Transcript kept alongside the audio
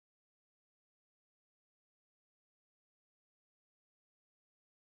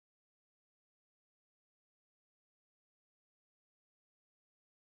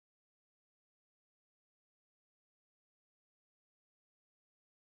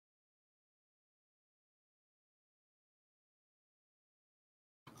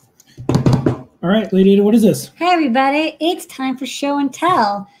All right, Lady Ada, what is this? Hey everybody, it's time for show and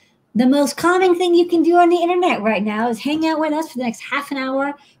tell. The most calming thing you can do on the internet right now is hang out with us for the next half an hour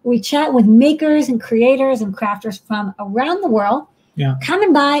where we chat with makers and creators and crafters from around the world. Yeah.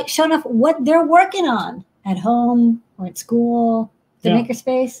 Coming by, showing off what they're working on at home or at school, the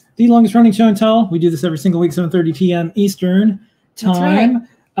makerspace. The longest running show and tell. We do this every single week, 7:30 p.m. Eastern time.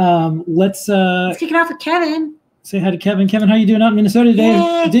 Right. Let's kick it off with Kevin. Say hi to Kevin. Kevin, how you doing out in Minnesota today?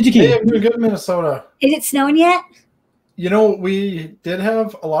 DigiKey. Hey, I'm doing good in Minnesota. Is it snowing yet? You know, we did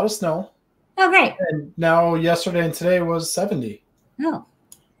have a lot of snow. Oh, great. And now yesterday and today was 70. Oh.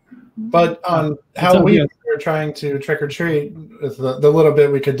 But on Halloween, we were trying to trick or treat with the little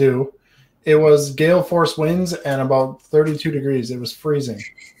bit we could do. It was gale force winds and about 32 degrees. It was freezing.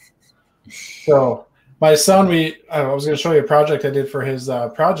 So my son, I was going to show you a project I did for his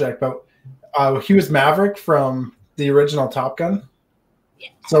project, but he was Maverick from the original Top Gun. Yeah.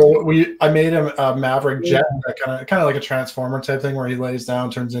 So I made him a Maverick jet, kind of like a transformer type thing where he lays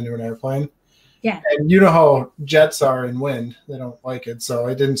down, turns into an airplane. Yeah. And you know how jets are in wind. They don't like it. So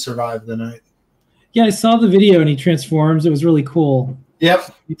it didn't survive the night. Yeah, I saw the video and he transforms. It was really cool.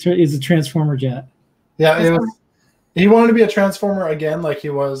 Yep. He's a transformer jet. Yeah, he wanted to be a transformer again like he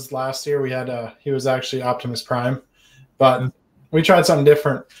was last year. He was actually Optimus Prime. But we tried something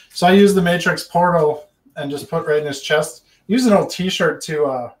different. So I used the Matrix portal and just put right in his chest. Used an old T-shirt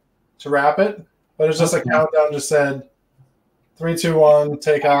to wrap it, but it's just a countdown. Just said 3, 2, 1,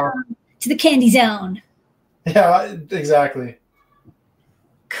 take off to the candy zone. Yeah, exactly.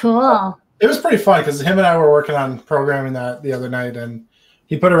 Cool. It was pretty fun because him and I were working on programming that the other night, and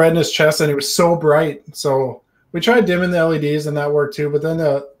he put it right in his chest, and it was so bright. So we tried dimming the LEDs, and that worked too. But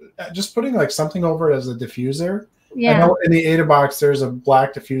then just putting like something over it as a diffuser. Yeah. I know in the Ada box there's a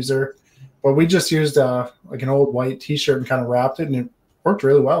black diffuser, but we just used like an old white T-shirt and kind of wrapped it, and it worked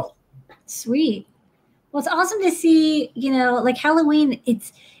really well. Sweet. Well, it's awesome to see. Like Halloween,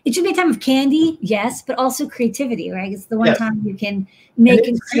 it should be a time of candy, yes, but also creativity, right? It's the one time you can make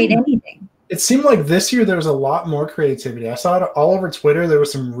and create anything. It seemed like this year there was a lot more creativity. I saw it all over Twitter. There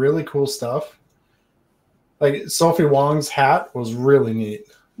was some really cool stuff. Like Sophie Wong's hat was really neat.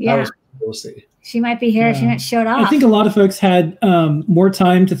 Yeah. That was cool to see. She might be here if she not showed off. I think a lot of folks had more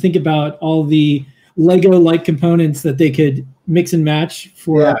time to think about all the Lego-like components that they could mix and match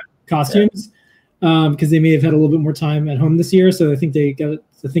for costumes because they may have had a little bit more time at home this year. So I think they got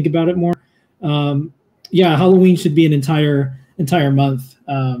to think about it more. Halloween should be an entire month.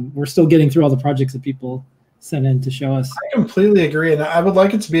 We're still getting through all the projects that people sent in to show us. I completely agree. And I would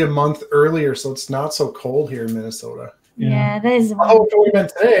like it to be a month earlier so it's not so cold here in Minnesota. Yeah, that is. Oh, if it would have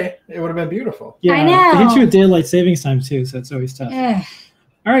been today, it would have been beautiful. Yeah, I know. They hit you at daylight savings time too, so it's always tough. Yeah.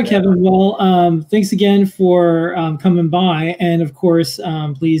 All right, Kevin. Well, thanks again for coming by, and of course,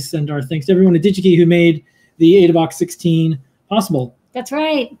 please send our thanks to everyone at DigiKey who made the AdaBox 16 possible. That's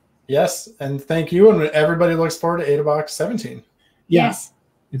right. Yes, and thank you, and everybody looks forward to AdaBox 17. Yeah, yes,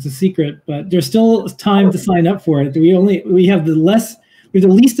 it's a secret, but there's still time to sign up for it. We have the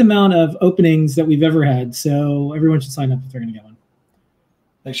least amount of openings that we've ever had, so everyone should sign up if they're going to get one.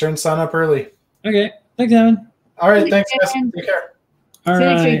 Make sure and sign up early. Okay, thanks, Evan. All right, thanks, guys. Take care. All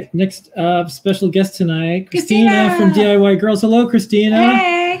right, next special guest tonight, Christina from DIY Girls. Hello, Christina.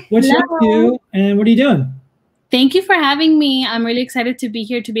 Hey. What's you up to, and what are you doing? Thank you for having me. I'm really excited to be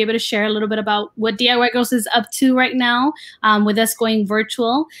here to be able to share a little bit about what DIY Girls is up to right now with us going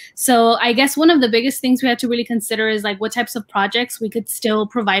virtual. So I guess one of the biggest things we had to really consider is like what types of projects we could still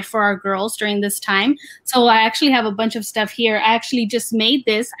provide for our girls during this time. So I actually have a bunch of stuff here. I actually just made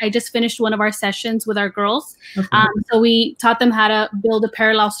this. I just finished one of our sessions with our girls. Okay. So we taught them how to build a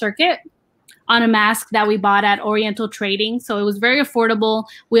parallel circuit on a mask that we bought at Oriental Trading. So it was very affordable.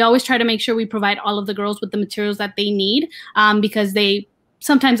 We always try to make sure we provide all of the girls with the materials that they need because they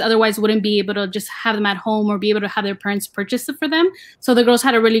sometimes otherwise wouldn't be able to just have them at home or be able to have their parents purchase it for them. So the girls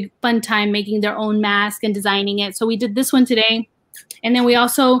had a really fun time making their own mask and designing it. So we did this one today. And then we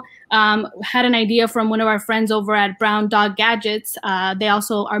also had an idea from one of our friends over at Brown Dog Gadgets. They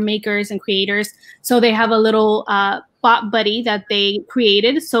also are makers and creators. So they have a little bot buddy that they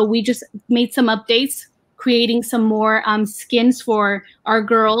created. So we just made some updates, creating some more skins for our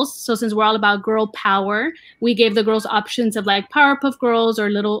girls. So since we're all about girl power, we gave the girls options of like Powerpuff Girls or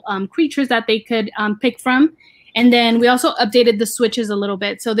little creatures that they could pick from. And then we also updated the switches a little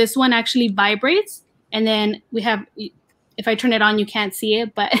bit. So this one actually vibrates. And then we have, if I turn it on, you can't see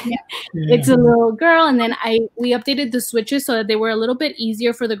it, but it's a little girl. And then we updated the switches so that they were a little bit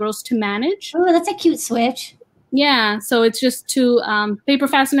easier for the girls to manage. Oh, that's a cute switch. Yeah, so it's just two paper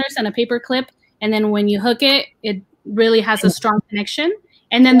fasteners and a paper clip. And then when you hook it, it really has a strong connection.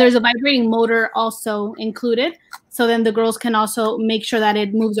 And then there's a vibrating motor also included. So then the girls can also make sure that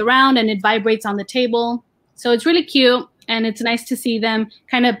it moves around and it vibrates on the table. So it's really cute. And it's nice to see them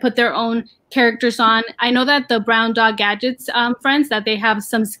kind of put their own characters on. I know that the Brown Dog Gadgets friends, that they have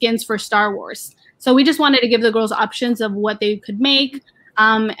some skins for Star Wars. So we just wanted to give the girls options of what they could make.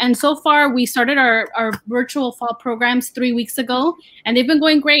 And so far, we started our virtual fall programs 3 weeks ago, and they've been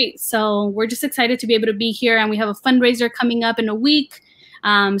going great. So we're just excited to be able to be here. And we have a fundraiser coming up in a week.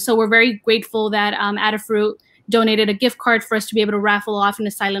 So we're very grateful that Adafruit donated a gift card for us to be able to raffle off in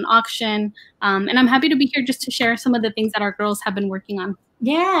a silent auction. And I'm happy to be here just to share some of the things that our girls have been working on.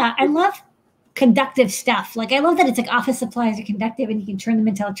 Yeah, I love conductive stuff. Like, I love that it's like office supplies are conductive and you can turn them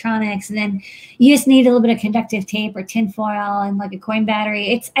into electronics, and then you just need a little bit of conductive tape or tinfoil and like a coin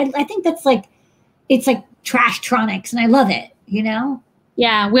battery. I think that's like, it's like trash-tronics, and I love it, you know?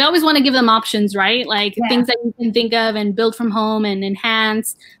 Yeah, we always want to give them options, right? Like things that you can think of and build from home and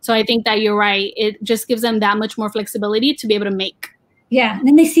enhance. So I think that you're right. It just gives them that much more flexibility to be able to make. Yeah, and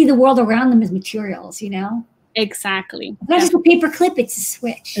then they see the world around them as materials, you know? Exactly. It's not just a paper clip, it's a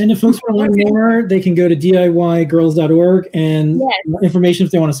switch. And if folks want to learn more, they can go to DIYgirls.org and information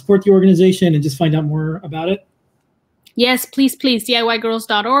if they want to support the organization and just find out more about it. Yes, please,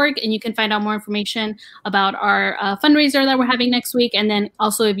 DIYgirls.org, and you can find out more information about our fundraiser that we're having next week, and then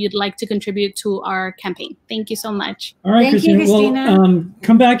also if you'd like to contribute to our campaign. Thank you so much. All right, Thank you, Christina. Well,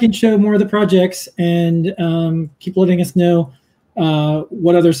 come back and show more of the projects, and keep letting us know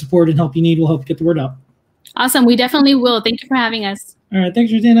what other support and help you need. We'll help get the word out. Awesome. We definitely will. Thank you for having us. All right. Thanks,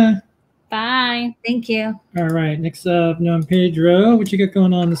 Christina. Bye. Thank you. All right. Next up, Noam Pedro. What you got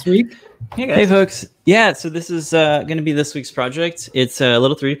going on this week? Hey, folks. Yeah, so this is going to be this week's project. It's a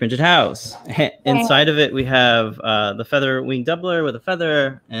little 3D printed house. Inside of it, we have the feather wing doubler with a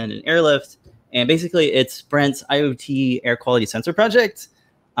feather and an airlift. And basically, it's Brent's IoT air quality sensor project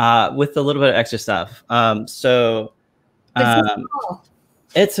with a little bit of extra stuff. It's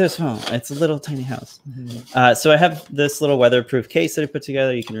so small. It's a little tiny house. So I have this little weatherproof case that I put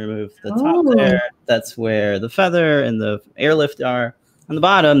together. You can remove the top there. That's where the feather and the airlift are. On the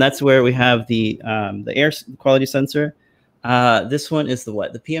bottom, that's where we have the air quality sensor. This one is the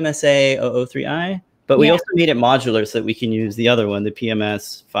PMSA 003i. But we also made it modular so that we can use the other one, the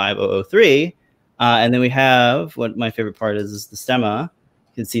PMS 5003. And then we have, what my favorite part is the stemma.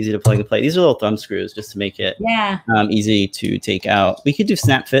 It's easy to plug and play. These are little thumb screws just to make it easy to take out. We could do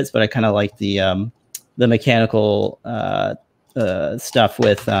snap fits, but I kind of like the mechanical stuff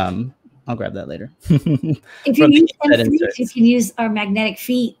with. I'll grab that later. If you use them feet, you can use our magnetic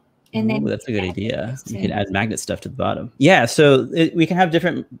feet, and then that's a good idea. You can add magnet stuff to the bottom. Yeah, so we can have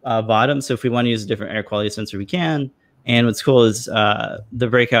different bottoms. So if we want to use a different air quality sensor, we can. And what's cool is the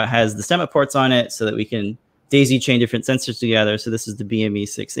Breakout has the stemma ports on it, so that we can daisy chain different sensors together. So this is the BME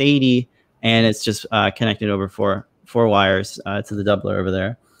 680, and it's just connected over four wires to the doubler over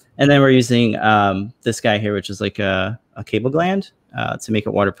there. And then we're using this guy here, which is like a cable gland to make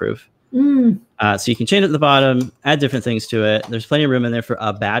it waterproof. So you can chain it at the bottom, add different things to it. There's plenty of room in there for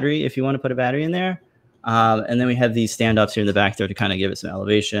a battery if you want to put a battery in there. And then we have these standoffs here in the back there to kind of give it some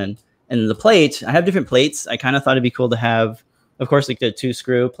elevation. And the plate, I have different plates. I kind of thought it'd be cool to have, of course, like the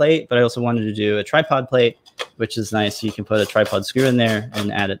 2-screw plate, but I also wanted to do a tripod plate, which is nice. So you can put a tripod screw in there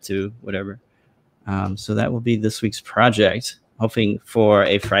and add it to whatever. So that will be this week's project, hoping for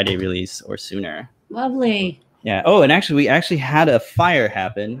a Friday release or sooner. Lovely. Yeah. Oh, and actually, we actually had a fire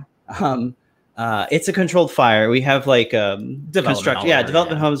happen. It's a controlled fire. We have like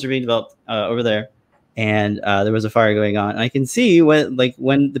development homes are being developed over there, and there was a fire going on. And I can see when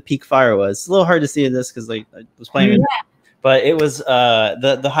the peak fire was. It's a little hard to see in this because I was playing. But it was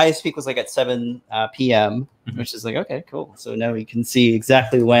the highest peak was like at 7 p.m., which is like, okay, cool. So now we can see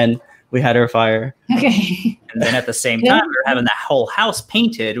exactly when we had our fire. Okay. And then at the same time, we were having that whole house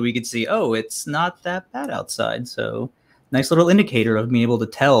painted. We could see, oh, it's not that bad outside. So nice little indicator of being able to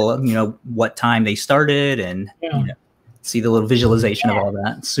tell, what time they started and see the little visualization of all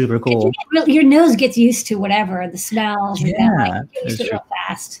that. Super cool. Your nose gets used to whatever, the smells. Yeah. Get used to it real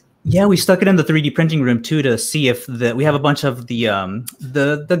fast. Yeah, we stuck it in the 3D printing room too to see if we have a bunch of the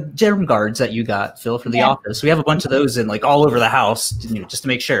germ guards that you got, Phil, for the office. We have a bunch of those in like all over the house, just to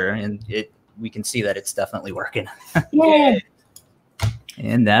make sure, and we can see that it's definitely working. Yeah.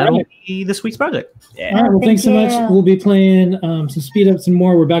 And that'll be this week's project. Yeah. All right. Well, thanks so much. We'll be playing some speed ups and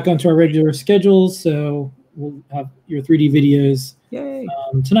more. We're back onto our regular schedules, so we'll have your 3D videos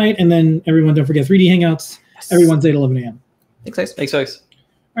tonight, and then everyone, don't forget 3D Hangouts every Wednesday at 11 a.m. Thanks, guys. Thanks, folks.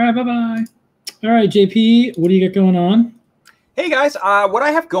 All right, bye-bye. All right, JP, what do you got going on? Hey guys, what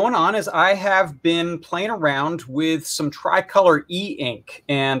I have going on is I have been playing around with some tricolor e-ink,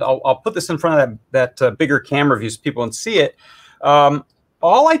 and I'll put this in front of that bigger camera view so people can see it. All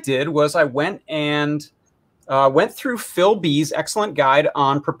I did was I went through Phil B's excellent guide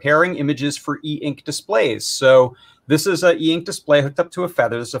on preparing images for e-ink displays. So this is an e-ink display hooked up to a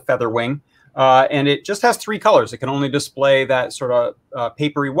feather. This is a feather wing. And it just has 3 colors. It can only display that sort of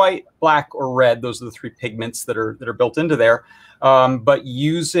papery white, black, or red. Those are the 3 pigments that are built into there. But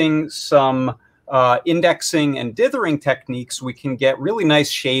using some indexing and dithering techniques, we can get really nice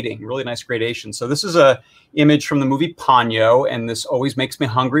shading, really nice gradation. So this is a image from the movie Ponyo, and this always makes me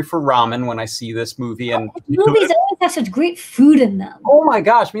hungry for ramen when I see this movie. And movies always have such great food in them. Oh my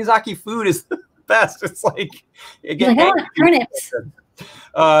gosh, Miyazaki food is the best. It's like, again, I want turnips.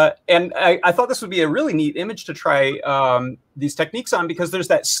 And I thought this would be a really neat image to try these techniques on, because there's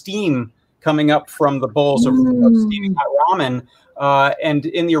that steam coming up from the bowls of steaming hot ramen. And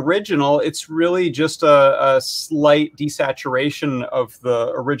in the original, it's really just a slight desaturation of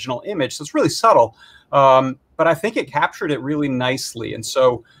the original image. So it's really subtle. But I think it captured it really nicely. And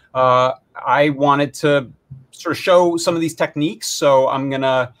so I wanted to sort of show some of these techniques. So I'm going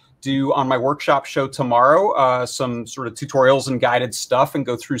to do on my workshop show tomorrow some sort of tutorials and guided stuff, and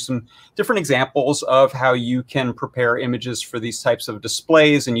go through some different examples of how you can prepare images for these types of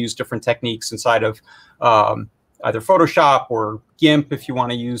displays and use different techniques inside of either Photoshop or GIMP if you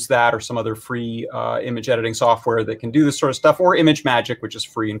want to use that, or some other free image editing software that can do this sort of stuff, or ImageMagick, which is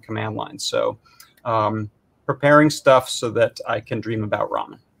free in command line. So preparing stuff so that I can dream about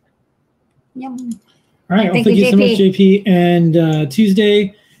ramen. Yum. All right. Well, thank you so much, JP. And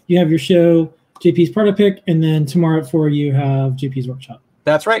Tuesday, you have your show, JP's Party Pick, and then tomorrow at 4 you have JP's workshop.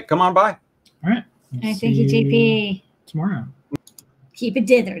 That's right. Come on by. All right. Thank you, JP. Tomorrow. Keep it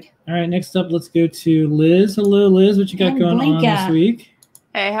dithered. All right. Next up, let's go to Liz. Hello, Liz. What you got going on this week?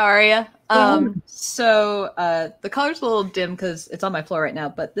 Hey, how are you? So the color's a little dim because it's on my floor right now,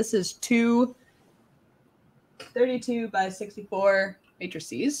 but this is 2 32 by 64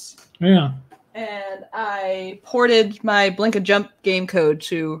 matrices. Yeah. And I ported my Blink and Jump game code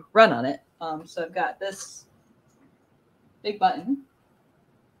to run on it. So I've got this big button.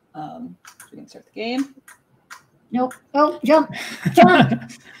 So we can start the game. Nope. Oh, jump.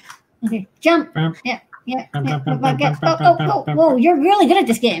 Jump. Okay, jump. Yeah. Oh. Whoa, you're really good at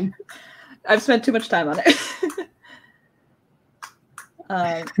this game. I've spent too much time on it.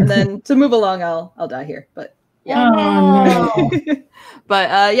 And then to move along, I'll die here. But yeah. Oh, no.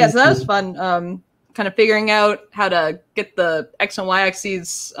 But yeah, so that was fun. Kind of figuring out how to get the X and Y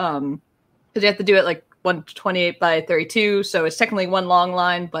axes, because you have to do it like 128 by 32. So it's technically one long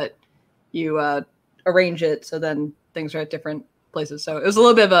line, but you arrange it so then things are at different places. So it was a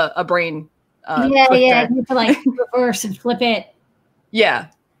little bit of a brain. Yeah. You have to like reverse and flip it. Yeah,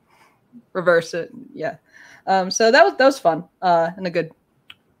 reverse it. Yeah. So that was fun and a good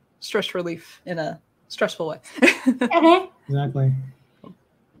stress relief in a stressful way. Okay. Exactly.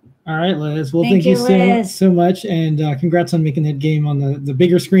 All right, Liz. Well, thank you so much, and congrats on making that game on the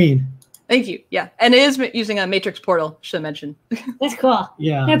bigger screen. Thank you. Yeah, and it is using a Matrix Portal. Should have mentioned. That's cool.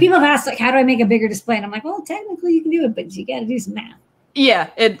 Yeah. Now people have asked like, how do I make a bigger display? And I'm like, well, technically you can do it, but you got to do some math. Yeah.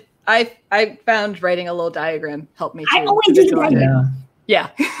 I found writing a little diagram helped me. I always do the diagram. Yeah.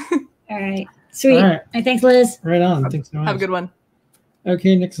 All right. Sweet. All right. Thanks, Liz. Right on. Thanks so much. Have a good one.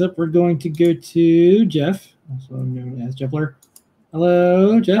 Okay, next up, we're going to go to Jeff, also known as Jeffler.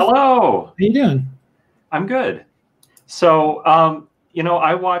 Hello, Jeff. Hello. How you doing? I'm good. So,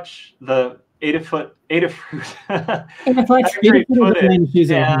 I watch the Adafruit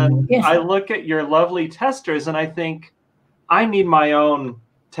footage, and yes. I look at your lovely testers, and I think, I need my own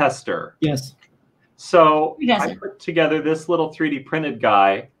tester. Yes. So I put together this little 3D printed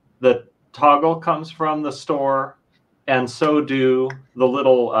guy. The toggle comes from the store, and so do the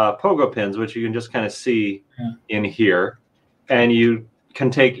little pogo pins, which you can just kind of see in here. And you can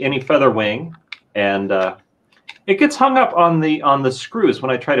take any feather wing, and it gets hung up on the screws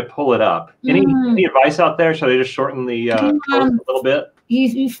when I try to pull it up. Any advice out there? Should I just shorten the post a little bit?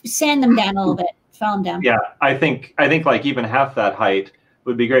 You sand them down a little bit, fell them down. Yeah, I think like even half that height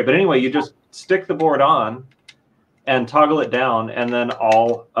would be great. But anyway, you just stick the board on and toggle it down, and then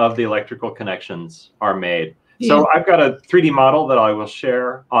all of the electrical connections are made. So I've got a 3D model that I will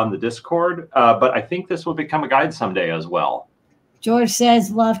share on the Discord, but I think this will become a guide someday as well. George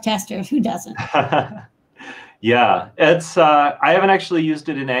says, love testers. Who doesn't? Yeah, it's I haven't actually used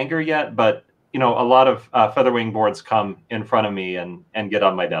it in Anger yet, but a lot of Featherwing boards come in front of me and get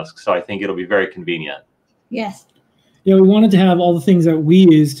on my desk, so I think it'll be very convenient. Yes. Yeah, we wanted to have all the things that we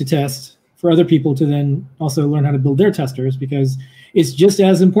use to test for other people to then also learn how to build their testers, because it's just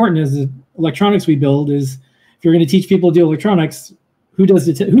as important as the electronics we build. Is if you're going to teach people to do electronics, who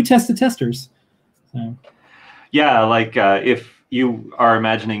tests the testers? So. Yeah, like if you are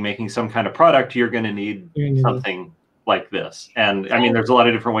imagining making some kind of product, you're going to need something like this. And I mean, there's a lot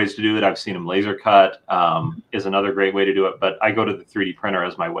of different ways to do it. I've seen them laser cut is another great way to do it. But I go to the 3D printer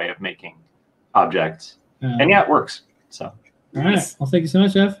as my way of making objects. And yeah, it works. So. All right. Well, thank you so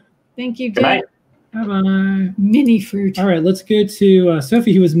much, Jeff. Thank you, Jeff. Good night. Bye-bye. Mini fruit. All right, let's go to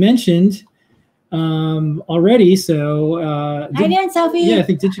Sophie, who was mentioned already. So, hi again, Sophie. Yeah, I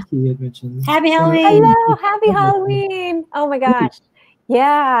think DigiKey had mentioned. Happy Halloween. Hello, happy Halloween. Oh my gosh.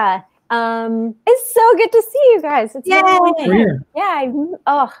 Yeah. It's so good to see you guys. It's yeah,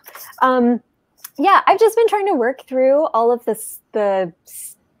 I've just been trying to work through all of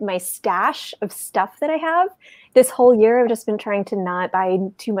my stash of stuff that I have. This whole year, I've just been trying to not buy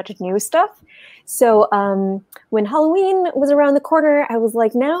too much new stuff. So when Halloween was around the corner, I was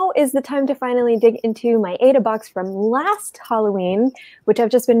like, now is the time to finally dig into my Ada box from last Halloween, which I've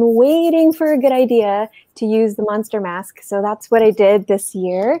just been waiting for a good idea to use the monster mask. So that's what I did this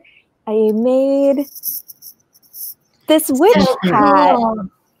year. I made this witch hat.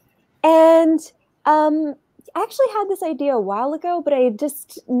 And I actually had this idea a while ago, but I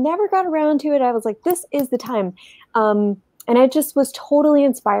just never got around to it. I was like, this is the time. And I just was totally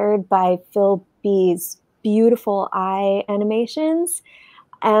inspired by Phil B's beautiful eye animations.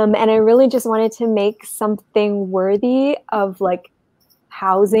 And I really just wanted to make something worthy of like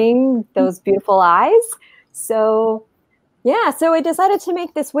housing those beautiful eyes. So yeah, so I decided to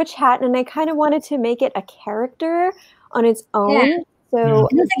make this witch hat, and I kind of wanted to make it a character on its own. Yeah. So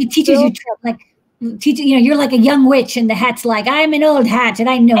it looks like it teaches you like you're like a young witch, and the hat's like, I'm an old hat, and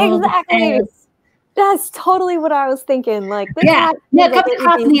I know exactly. That's totally what I was thinking. Like, this hat comes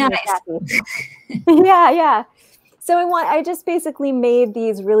across in the eyes. yeah. So I just basically made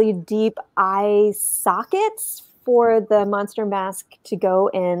these really deep eye sockets for the monster mask to go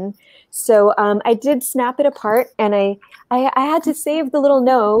in. So I did snap it apart, and I had to save the little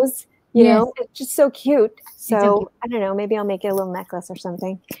nose. You know, it's just so cute. So I don't know, maybe I'll make it a little necklace or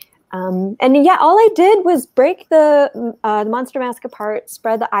something. And yeah, all I did was break the monster mask apart,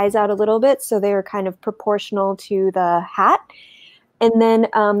 spread the eyes out a little bit so they were kind of proportional to the hat, and then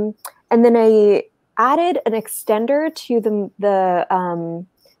I added an extender to the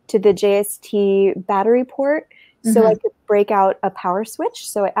JST battery port, so I could break out a power switch.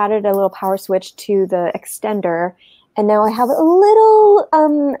 So I added a little power switch to the extender. And now I have a little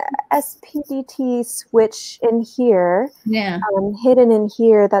SPDT switch in here, hidden in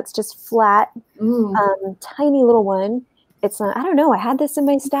here. That's just flat, tiny little one. It's I don't know. I had this in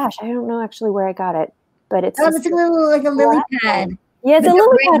my stash. I don't know actually where I got it, but it's it's a little like a lily pad. Yeah, it's a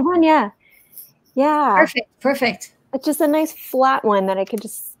lily pad one. Yeah. Perfect. It's just a nice flat one that I could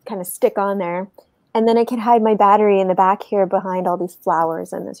just kind of stick on there, and then I could hide my battery in the back here behind all these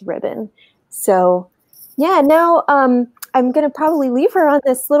flowers and this ribbon. So. Yeah, now I'm going to probably leave her on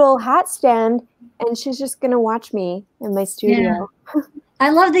this little hat stand, and she's just going to watch me in my studio. Yeah. I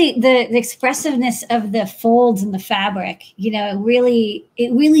love the expressiveness of the folds in the fabric. You know,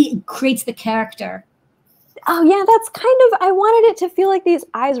 it really creates the character. Oh, yeah, that's kind of, I wanted it to feel like these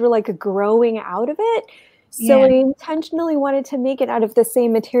eyes were like growing out of it. So I intentionally wanted to make it out of the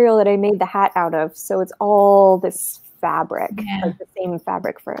same material that I made the hat out of. So it's all this fabric, like the same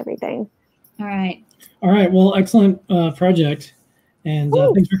fabric for everything. All right. Well, excellent project, and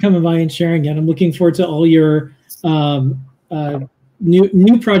thanks for coming by and sharing it. I'm looking forward to all your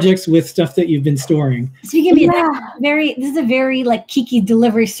new projects with stuff that you've been storing. Speaking of this is a very like Kiki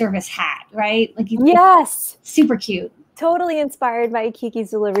delivery service hat, right? Like super cute. Totally inspired by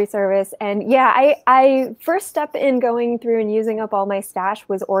Kiki's delivery service. And yeah, I first step in going through and using up all my stash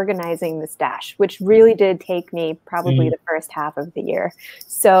was organizing the stash, which really did take me probably the first half of the year.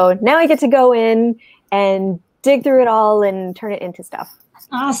 So now I get to go in and dig through it all and turn it into stuff.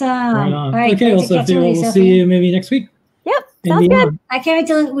 Awesome. Right all right. Okay, well, Sophie, we'll see you maybe next week. Yep, sounds good. I can't wait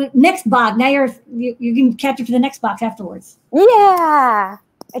till next box. Now you can catch it for the next box afterwards. Yeah.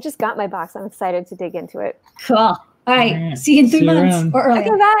 I just got my box. I'm excited to dig into it. Cool. All right. See you in 3 months or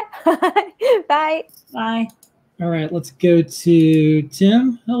earlier. Okay, bye. Bye. All right. Let's go to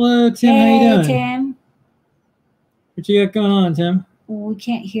Tim. Hello, Tim. How you doing? Tim. What you got going on, Tim? We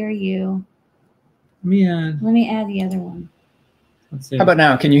can't hear you. Let me add the other one. Let's see. How about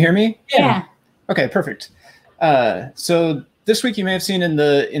now? Can you hear me? Yeah. Okay, perfect. So this week you may have seen in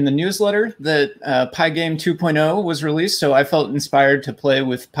the newsletter that Pygame 2.0 was released. So I felt inspired to play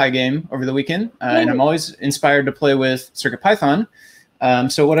with Pygame over the weekend, and I'm always inspired to play with CircuitPython.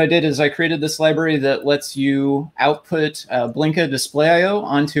 So what I did is I created this library that lets you output Blinka display.io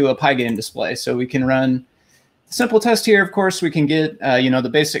onto a Pygame display. So we can run a simple test here. Of course, we can get the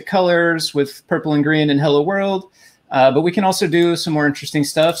basic colors with purple and green in Hello World, but we can also do some more interesting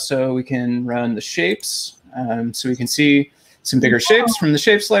stuff. So we can run the shapes. So we can see some bigger shapes from the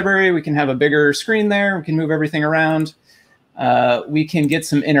shapes library. We can have a bigger screen there. We can move everything around. We can get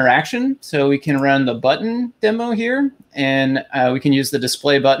some interaction. So we can run the button demo here, and we can use the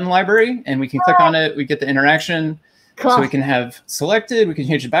display button library, and we can click on it. We get the interaction. Cool. So we can have selected. We can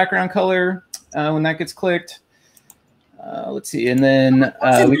change the background color when that gets clicked. Let's see. And then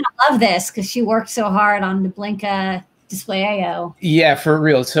I love this because she worked so hard on the Blinka display.io. Yeah, for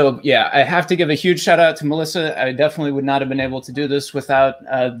real. So yeah, I have to give a huge shout out to Melissa. I definitely would not have been able to do this without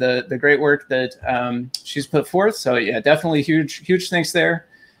the great work that she's put forth. So yeah, definitely huge thanks there.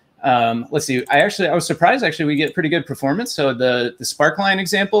 Let's see. I was surprised actually we get pretty good performance. So the Sparkline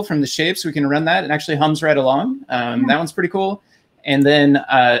example from the shapes, we can run that and actually hums right along. That one's pretty cool. And then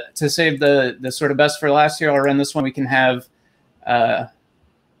to save the sort of best for last year, I'll run this one. We can have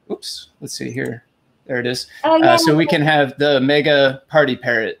let's see here. There it is. So we can have the Mega Party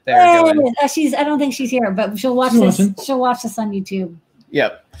Parrot there. Going. I don't think she's here, but she'll watch this. She'll watch this on YouTube.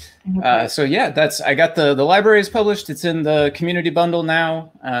 Yep. So yeah, I got the library is published. It's in the community bundle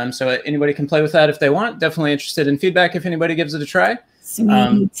now. So anybody can play with that if they want. Definitely interested in feedback if anybody gives it a try.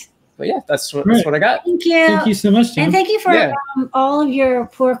 Sweet. But yeah, that's what I got. Thank you. Thank you so much, John. And thank you for all of your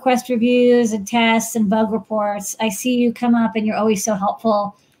pull request reviews and tests and bug reports. I see you come up and you're always so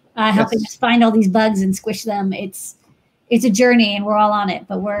helpful. Helping us find all these bugs and squish them. It's a journey and we're all on it,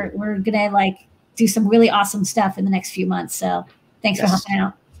 but we're gonna do some really awesome stuff in the next few months. So thanks for helping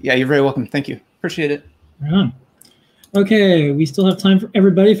out. Yeah, you're very welcome. Thank you. Appreciate it. Right on. Okay, we still have time for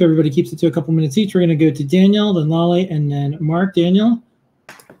everybody. If everybody keeps it to a couple minutes each, we're gonna go to Daniel, then Lolly, and then Mark. Daniel,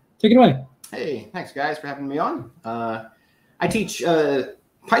 take it away. Hey, thanks guys for having me on. I teach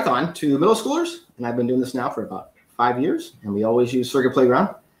Python to middle schoolers, and I've been doing this now for about 5 years, and we always use Circuit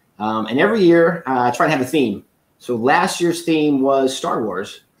Playground. And every year I try and have a theme. So last year's theme was Star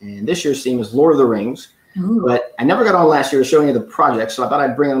Wars, and this year's theme is Lord of the Rings. Ooh. But I never got on last year to show any of the projects, so I thought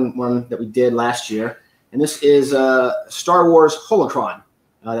I'd bring on one that we did last year. And this is Star Wars Holocron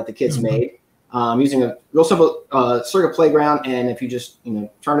that the kids made using a real simple Circuit Playground. And if you just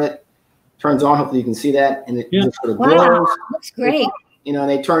turn it, turns on. Hopefully you can see that, and it just sort of glows. Wow, looks great.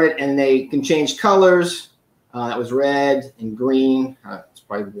 They turn it and they can change colors. That was red and green. It's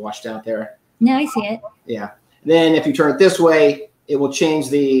probably washed out there. No, I see it. Yeah. Then if you turn it this way, it will change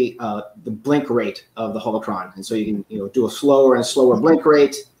the blink rate of the holocron, and so you can do a slower and slower blink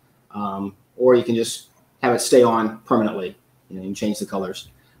rate, or you can just have it stay on permanently. You can change the colors.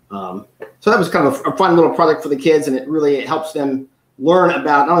 So that was kind of a fun little project for the kids, and it helps them learn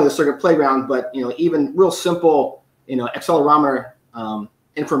about not only the Circuit Playground, but even real simple accelerometer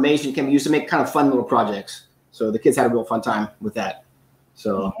information can be used to make kind of fun little projects. So the kids had a real fun time with that.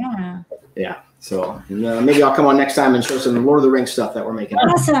 So yeah. So maybe I'll come on next time and show some Lord of the Rings stuff that we're making.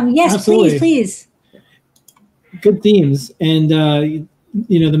 Awesome. Yes, absolutely. please. Good themes. And The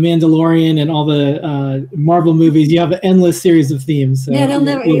Mandalorian and all the Marvel movies, you have an endless series of themes. So they'll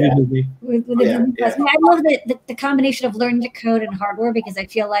never. I love the combination of learning to code and hardware, because I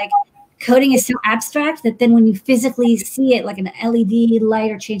feel like coding is so abstract that then when you physically see it, like an LED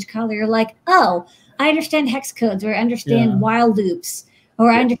light or change color, you're like, oh, I understand hex codes, or I understand while loops,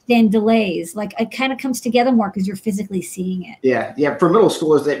 or I understand delays. Like it kind of comes together more because you're physically seeing it. Yeah. For middle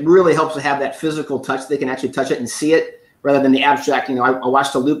schoolers, it really helps to have that physical touch. They can actually touch it and see it rather than the abstract. I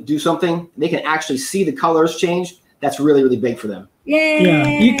watched a loop do something. They can actually see the colors change. That's really, really big for them. Yay!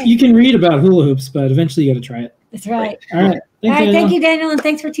 Yeah, you can read about hula hoops, but eventually you got to try it. That's right. All right. Thank you, Daniel, and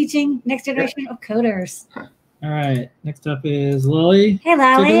thanks for teaching next generation of coders. All right. Next up is Lolly. Hey,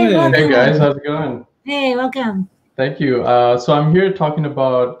 Lolly. Hey, guys. How's it going? Hey, welcome. Thank you. So I'm here talking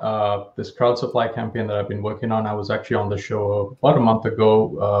about this crowd supply campaign that I've been working on. I was actually on the show about a month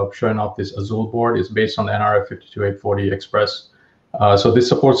ago showing off this Azul board. It's based on the NRF 52840 Express. So this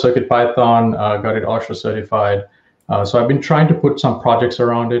supports CircuitPython, got it OSHA certified. So I've been trying to put some projects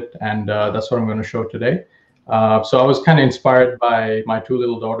around it, and that's what I'm going to show today. So I was kind of inspired by my two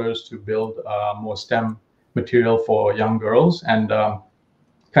little daughters to build more STEM material for young girls, and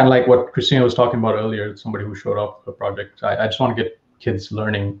kind of like what Christina was talking about earlier, somebody who showed up a project. I just want to get kids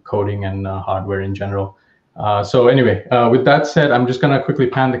learning coding and hardware in general. So anyway, with that said, I'm just going to quickly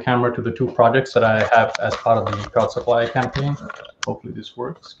pan the camera to the two projects that I have as part of the crowd supply campaign. Hopefully this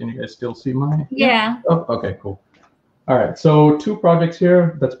works. Can you guys still see my? Yeah. Oh, okay, cool. All right, so 2 projects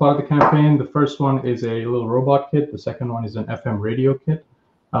here that's part of the campaign. The first one is a little robot kit. The second one is an FM radio kit.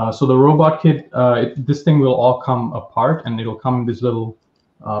 So the robot kit, this thing will all come apart, and it'll come in this little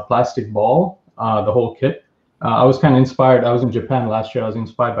plastic ball, the whole kit. I was kind of inspired. I was in Japan last year. I was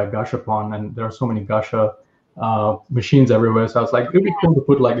inspired by Gashapon, and there are so many Gasha machines everywhere. So I was like, it'd be cool to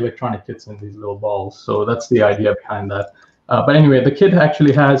put like electronic kits in these little balls. So that's the idea behind that. But anyway, the kit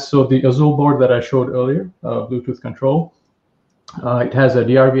actually has, so the Azul board that I showed earlier, Bluetooth control, it has a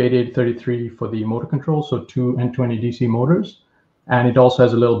DRV8833 for the motor control, so 2 N20 DC motors. And it also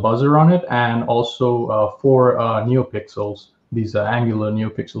has a little buzzer on it, and also 4 NeoPixels, these angular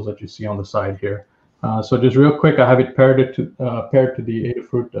NeoPixels that you see on the side here. So just real quick, I have it paired to the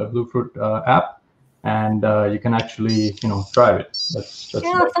Adafruit Bluefruit app, and you can actually, drive it. That's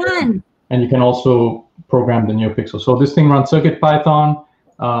fun. And you can also program the NeoPixel. So this thing runs CircuitPython.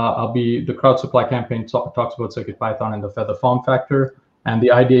 The Crowd Supply campaign talks about CircuitPython and the Feather form factor. And the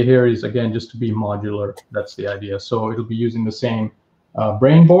idea here is, again, just to be modular. That's the idea. So it'll be using the same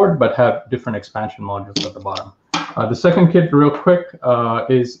brain board, but have different expansion modules at the bottom. The second kit, real quick,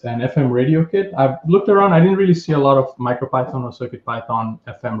 is an FM radio kit. I've looked around. I didn't really see a lot of MicroPython or CircuitPython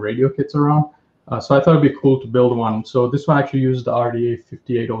FM radio kits around. So I thought it'd be cool to build one. So this one actually uses the RDA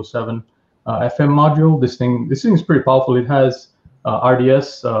 5807 FM module. This thing is pretty powerful. It has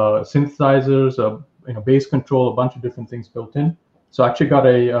RDS synthesizers, bass control, a bunch of different things built in. So I actually got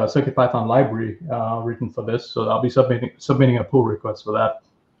a CircuitPython library written for this. So I'll be submitting a pull request for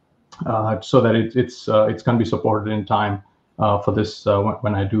that, so that it's going to be supported in time for this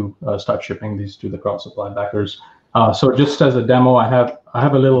when I do start shipping these to the Crowd Supply backers. So just as a demo, I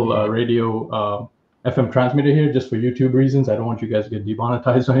have a little radio FM transmitter here just for YouTube reasons. I don't want you guys to get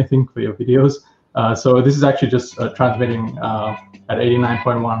demonetized or anything for your videos. So this is actually just transmitting at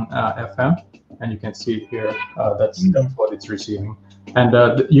 89.1 FM, and you can see here that's what it's receiving.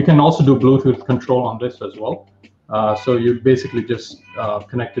 And you can also do Bluetooth control on this as well. So you basically just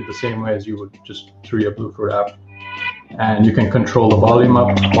connect it the same way as you would just through your Bluetooth app. And you can control the volume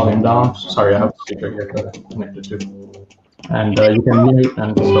up, volume down. Sorry, I have a speaker here to connect it to. And you can mute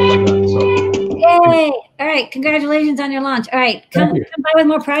and stuff like that. So. Yay! All right, congratulations on your launch. All right, come by with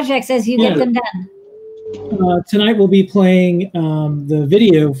more projects as you get them done. Tonight we'll be playing the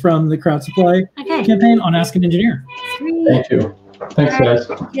video from the Crowd Supply campaign on Ask an Engineer. Sweet. Thank you. Thanks, guys.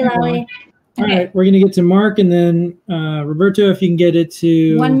 Thank you, Lally. All right, we're going to get to Mark, and then Roberto, if you can get it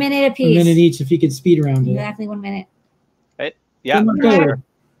to 1 minute apiece. 1 minute each, if you could speed around it. Exactly 1 minute. Right. Yeah. Sure.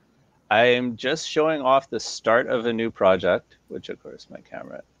 I am just showing off the start of a new project, which of course my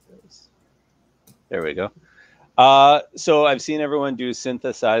camera is. There we go. So I've seen everyone do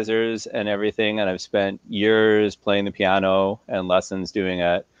synthesizers and everything, and I've spent years playing the piano and lessons doing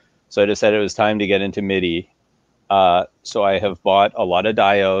it. So I decided it was time to get into MIDI. So I have bought a lot of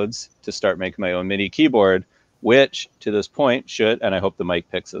diodes to start making my own MIDI keyboard, which to this point should, and I hope the mic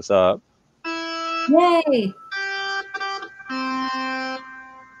picks this up. Yay!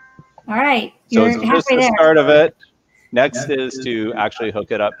 All right. So it's just the start of it. Next is to actually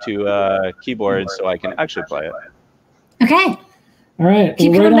hook it up to a keyboard so I can actually play it. Okay. All right.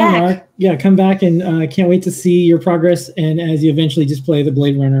 Keep well, right coming on, back. Mark. Yeah, come back, and can't wait to see your progress. And as you eventually just play the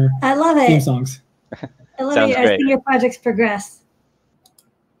Blade Runner I love it. theme songs. I love Sounds it. I great. see your projects progress.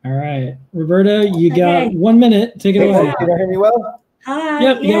 All right, Roberta, you got 1 minute. Take it away. Can you hear me well? Hi.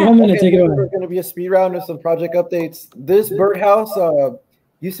 Yep, you got 1 minute. Take it away. There's going to be a speed round of some project updates. This birdhouse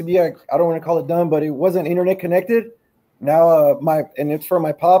used to be, I don't want to call it dumb, but it wasn't internet connected. Now and it's for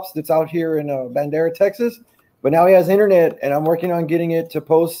my pops that's out here in Bandera, Texas. But now he has internet, and I'm working on getting it to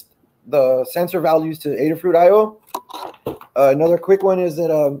post the sensor values to Adafruit IO. Another quick one is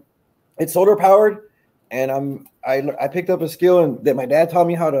that it's solar powered, and I picked up a skill and that my dad taught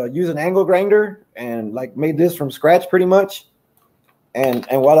me how to use an angle grinder, and like made this from scratch pretty much. And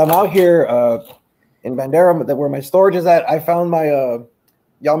while I'm out here in Bandera, where my storage is at, I found my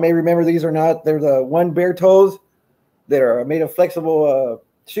y'all may remember these or not. They're the one bare toes that are made of flexible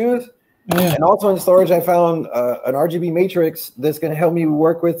shoes. Oh, yeah. And also in storage, I found an RGB matrix that's going to help me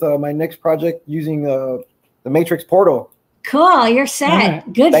work with my next project using the matrix portal. Cool. You're set.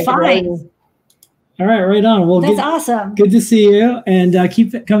 Right. Good Thank you for having find. me. All right, right on. Well, That's awesome. Good to see you, and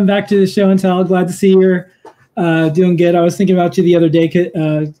keep coming back to the show and tell. Glad to see you're doing good. I was thinking about you the other day.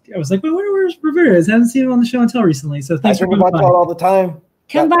 I was like, well, where's Roberta? I haven't seen him on the show and tell recently. So thanks for coming by. all the time.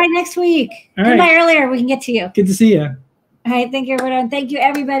 Come by next week. All Come right. by earlier. We can get to you. Good to see you. All right. Thank you, Roberta. And thank you,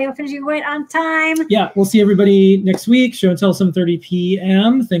 everybody. We're finishing right on time. Yeah, we'll see everybody next week. Show and tell 7:30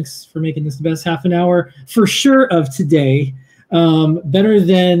 p.m. Thanks for making this the best half an hour for sure of today. Better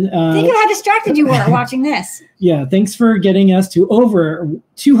than. Think of how distracted you were watching this. Yeah, thanks for getting us to over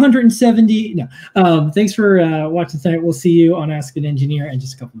 270. No, thanks for watching tonight. We'll see you on Ask an Engineer in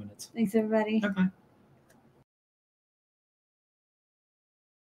just a couple minutes. Thanks, everybody. Okay.